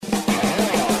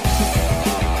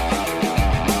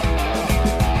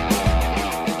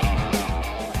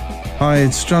Hi,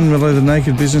 it's John Miller, the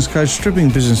Naked Business Coach, stripping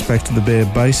business back to the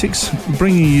bare basics,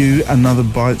 bringing you another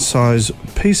bite-sized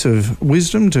piece of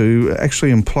wisdom to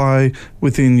actually apply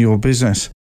within your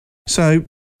business. So,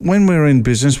 when we're in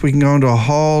business, we can go into a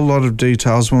whole lot of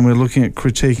details when we're looking at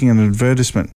critiquing an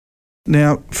advertisement.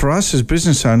 Now, for us as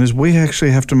business owners, we actually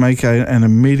have to make an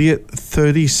immediate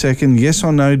 30-second yes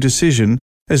or no decision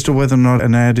as to whether or not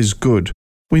an ad is good.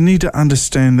 We need to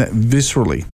understand that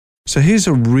viscerally. So here's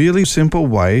a really simple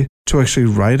way to actually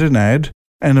rate an ad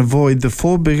and avoid the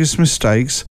 4 biggest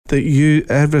mistakes that you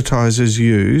advertisers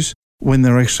use when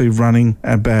they're actually running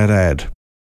a bad ad.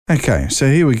 Okay, so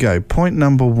here we go. Point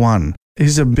number 1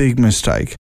 is a big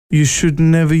mistake. You should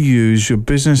never use your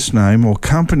business name or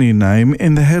company name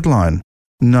in the headline.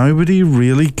 Nobody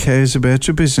really cares about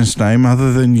your business name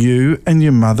other than you and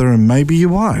your mother and maybe your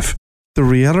wife. The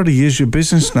reality is your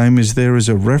business name is there as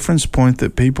a reference point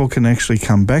that people can actually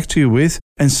come back to you with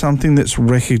and something that's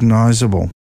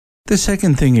recognizable. The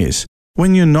second thing is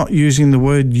when you're not using the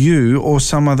word you or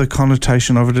some other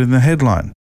connotation of it in the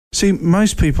headline. See,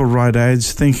 most people write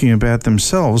ads thinking about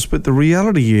themselves, but the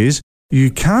reality is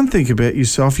you can't think about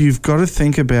yourself. You've got to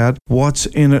think about what's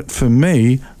in it for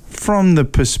me from the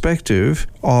perspective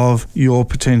of your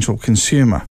potential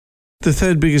consumer. The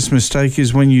third biggest mistake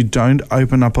is when you don't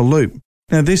open up a loop.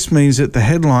 Now, this means that the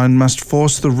headline must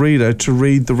force the reader to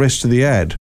read the rest of the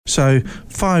ad. So,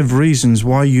 5 reasons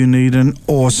why you need an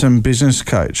awesome business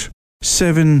coach.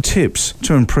 7 tips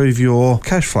to improve your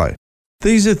cash flow.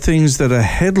 These are things that are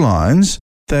headlines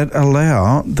that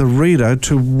allow the reader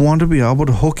to want to be able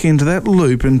to hook into that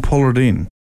loop and pull it in.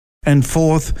 And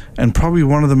fourth, and probably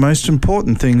one of the most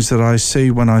important things that I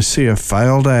see when I see a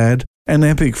failed ad, an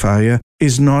epic failure,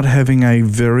 is not having a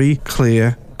very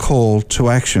clear call to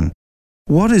action.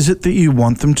 What is it that you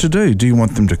want them to do? Do you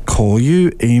want them to call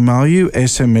you, email you,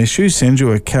 SMS you, send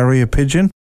you a carrier pigeon?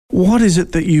 What is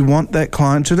it that you want that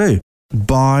client to do?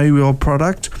 Buy your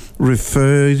product?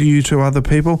 Refer you to other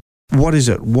people? What is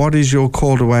it? What is your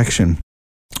call to action?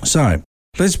 So,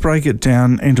 let's break it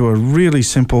down into a really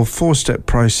simple 4-step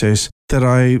process that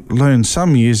I learned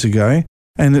some years ago,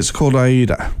 and it's called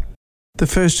AIDA. The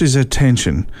first is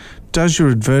attention. Does your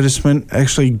advertisement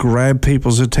actually grab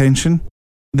people's attention?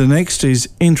 The next is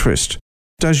interest.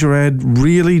 Does your ad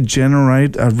really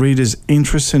generate a reader's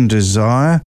interest and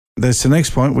desire? That's the next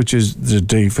point, which is the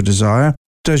D for desire.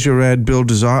 Does your ad build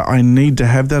desire? I need to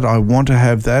have that. I want to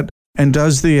have that. And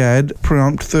does the ad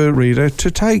prompt the reader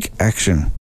to take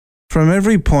action? From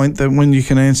every point that when you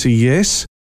can answer yes,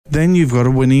 then you've got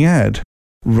a winning ad.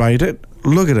 Rate it,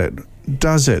 look at it.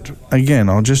 Does it? Again,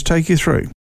 I'll just take you through.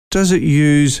 Does it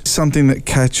use something that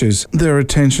catches their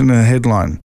attention in a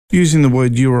headline, using the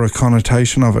word you or a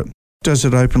connotation of it? Does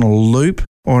it open a loop,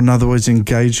 or in other words,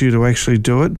 engage you to actually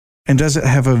do it? And does it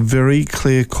have a very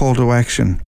clear call to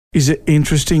action? Is it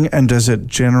interesting, and does it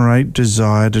generate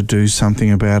desire to do something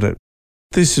about it?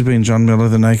 This has been John Miller,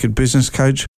 the Naked Business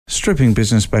Coach, stripping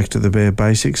business back to the bare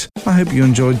basics. I hope you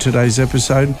enjoyed today's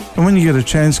episode. And when you get a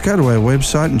chance, go to our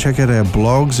website and check out our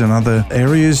blogs and other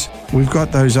areas. We've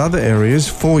got those other areas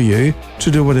for you to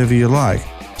do whatever you like.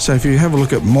 So if you have a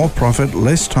look at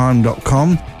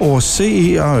moreprofitlesstime.com or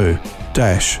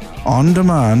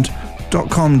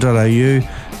ceo-ondemand.com.au,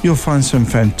 you'll find some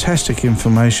fantastic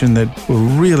information that will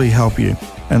really help you.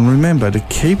 And remember to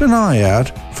keep an eye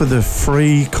out for the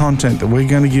free content that we're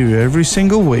going to give you every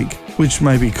single week, which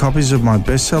may be copies of my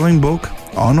best-selling book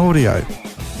on audio.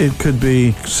 It could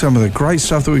be some of the great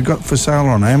stuff that we've got for sale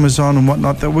on Amazon and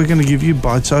whatnot that we're going to give you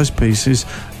bite-sized pieces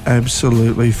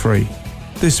absolutely free.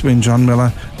 This has been John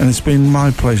Miller, and it's been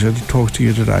my pleasure to talk to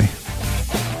you today.